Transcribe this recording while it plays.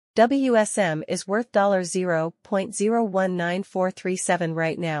WSM is worth $0.019437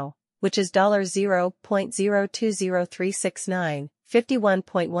 right now, which is $0.020369,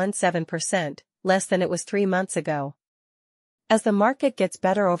 51.17%, less than it was 3 months ago. As the market gets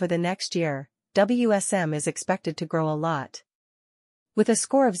better over the next year, WSM is expected to grow a lot. With a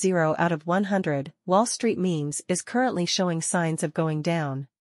score of 0 out of 100, Wall Street Memes is currently showing signs of going down.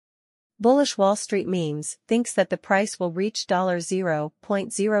 Bullish Wall Street Memes thinks that the price will reach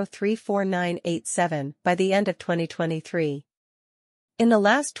 $0.034987 by the end of 2023. In the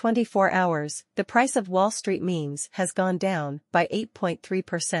last 24 hours, the price of Wall Street Memes has gone down by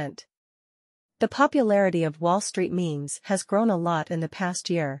 8.3%. The popularity of Wall Street Memes has grown a lot in the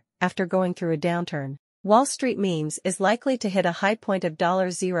past year, after going through a downturn. Wall Street Memes is likely to hit a high point of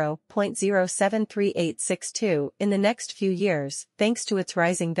 $0.073862 in the next few years, thanks to its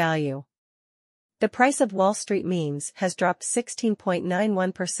rising value. The price of Wall Street Memes has dropped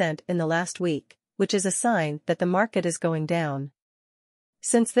 16.91% in the last week, which is a sign that the market is going down.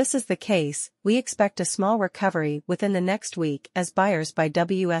 Since this is the case, we expect a small recovery within the next week as buyers buy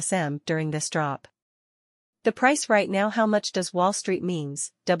WSM during this drop. The price right now. How much does Wall Street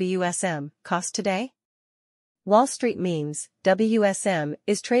Memes, WSM, cost today? Wall Street Memes, WSM,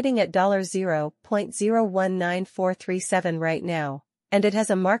 is trading at $0.019437 right now, and it has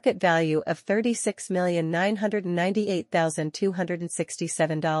a market value of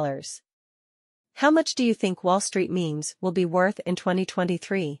 $36,998,267. How much do you think Wall Street Memes will be worth in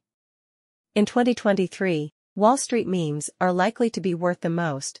 2023? In 2023, Wall Street Memes are likely to be worth the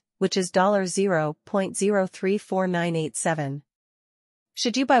most, which is $0.034987.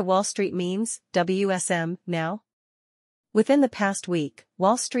 Should you buy Wall Street Memes, WSM, now? Within the past week,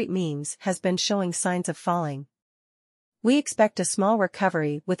 Wall Street Memes has been showing signs of falling. We expect a small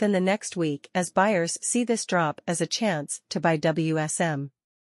recovery within the next week as buyers see this drop as a chance to buy WSM.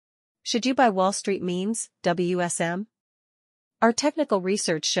 Should you buy Wall Street Memes, WSM? Our technical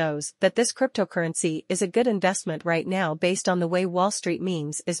research shows that this cryptocurrency is a good investment right now based on the way Wall Street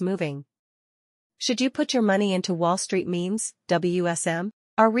Memes is moving. Should you put your money into Wall Street Memes, WSM?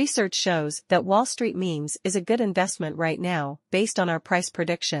 Our research shows that Wall Street Memes is a good investment right now, based on our price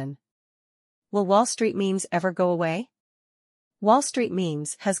prediction. Will Wall Street Memes ever go away? Wall Street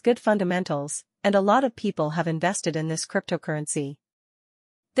Memes has good fundamentals, and a lot of people have invested in this cryptocurrency.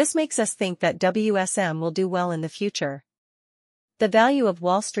 This makes us think that WSM will do well in the future. The value of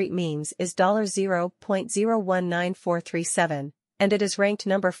Wall Street Memes is $0.019437, and it is ranked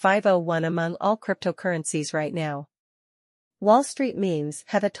number 501 among all cryptocurrencies right now. Wall Street Memes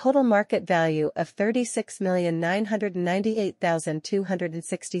have a total market value of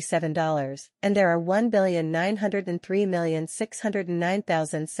 $36,998,267, and there are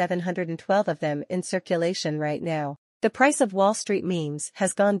 1,903,609,712 of them in circulation right now. The price of Wall Street Memes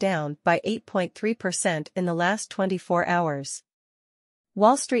has gone down by 8.3% in the last 24 hours.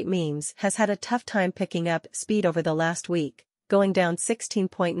 Wall Street Memes has had a tough time picking up speed over the last week, going down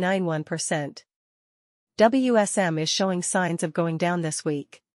 16.91%. WSM is showing signs of going down this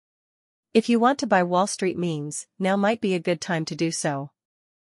week. If you want to buy Wall Street Memes, now might be a good time to do so.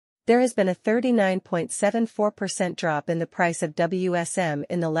 There has been a 39.74% drop in the price of WSM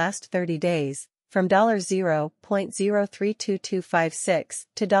in the last 30 days, from $0.032256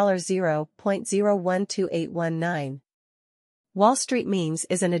 to $0.012819. Wall Street Memes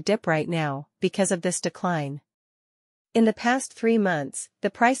is in a dip right now because of this decline. In the past 3 months, the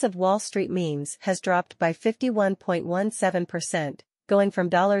price of Wall Street Memes has dropped by 51.17%, going from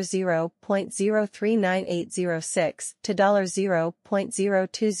 $0.039806 to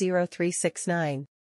 $0.020369.